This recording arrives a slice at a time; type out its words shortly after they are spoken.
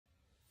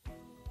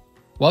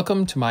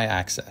Welcome to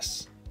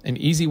MyACCESS, an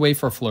easy way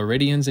for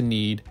Floridians in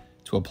need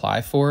to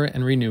apply for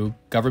and renew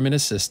government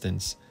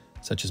assistance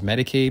such as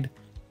Medicaid,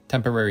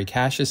 temporary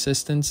cash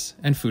assistance,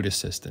 and food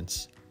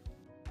assistance.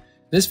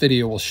 This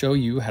video will show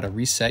you how to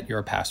reset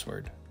your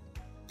password.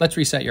 Let's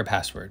reset your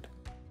password.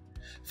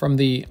 From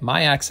the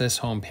MyACCESS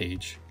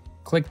homepage,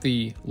 click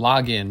the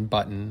Login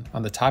button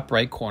on the top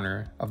right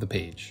corner of the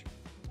page.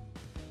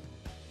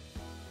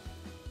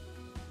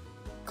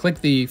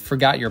 Click the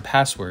Forgot Your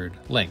Password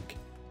link.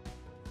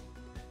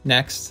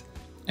 Next,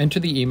 enter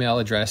the email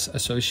address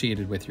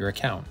associated with your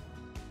account.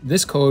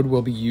 This code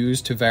will be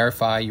used to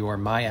verify your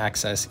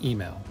MyACCESS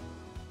email.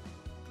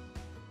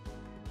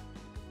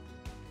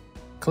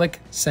 Click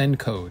Send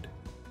Code.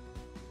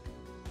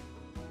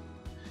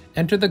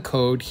 Enter the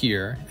code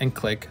here and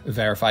click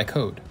Verify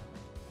Code.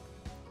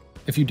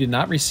 If you did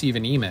not receive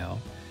an email,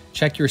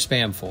 check your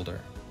spam folder.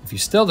 If you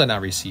still did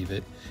not receive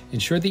it,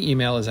 ensure the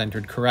email is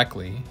entered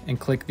correctly and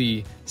click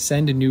the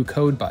Send a New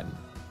Code button.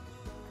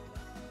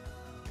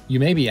 You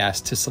may be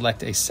asked to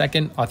select a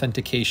second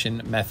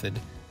authentication method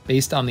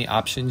based on the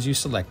options you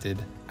selected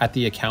at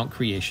the account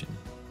creation.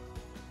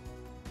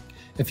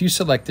 If you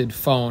selected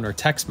phone or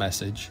text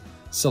message,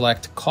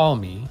 select Call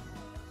Me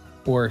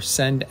or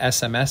send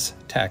SMS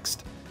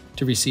text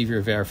to receive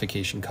your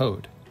verification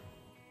code.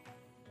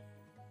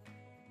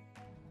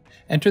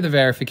 Enter the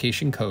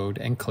verification code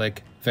and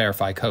click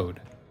Verify Code.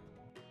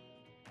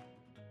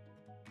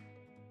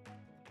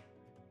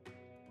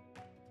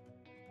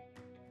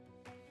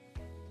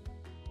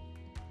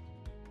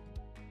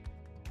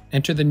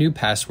 Enter the new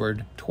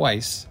password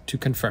twice to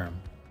confirm.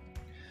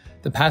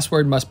 The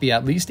password must be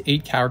at least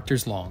 8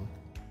 characters long.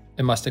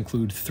 It must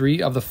include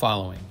 3 of the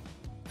following: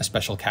 a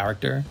special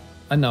character,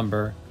 a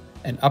number,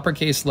 an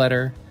uppercase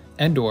letter,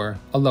 and/or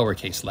a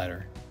lowercase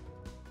letter.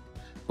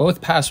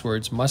 Both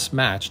passwords must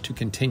match to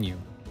continue.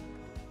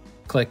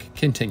 Click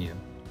Continue.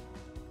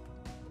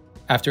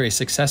 After a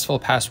successful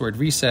password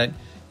reset,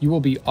 you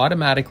will be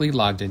automatically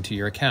logged into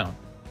your account.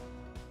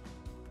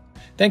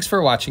 Thanks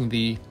for watching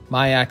the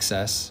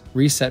MyACCESS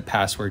Reset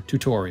Password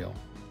tutorial.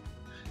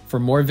 For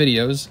more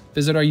videos,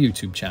 visit our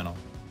YouTube channel.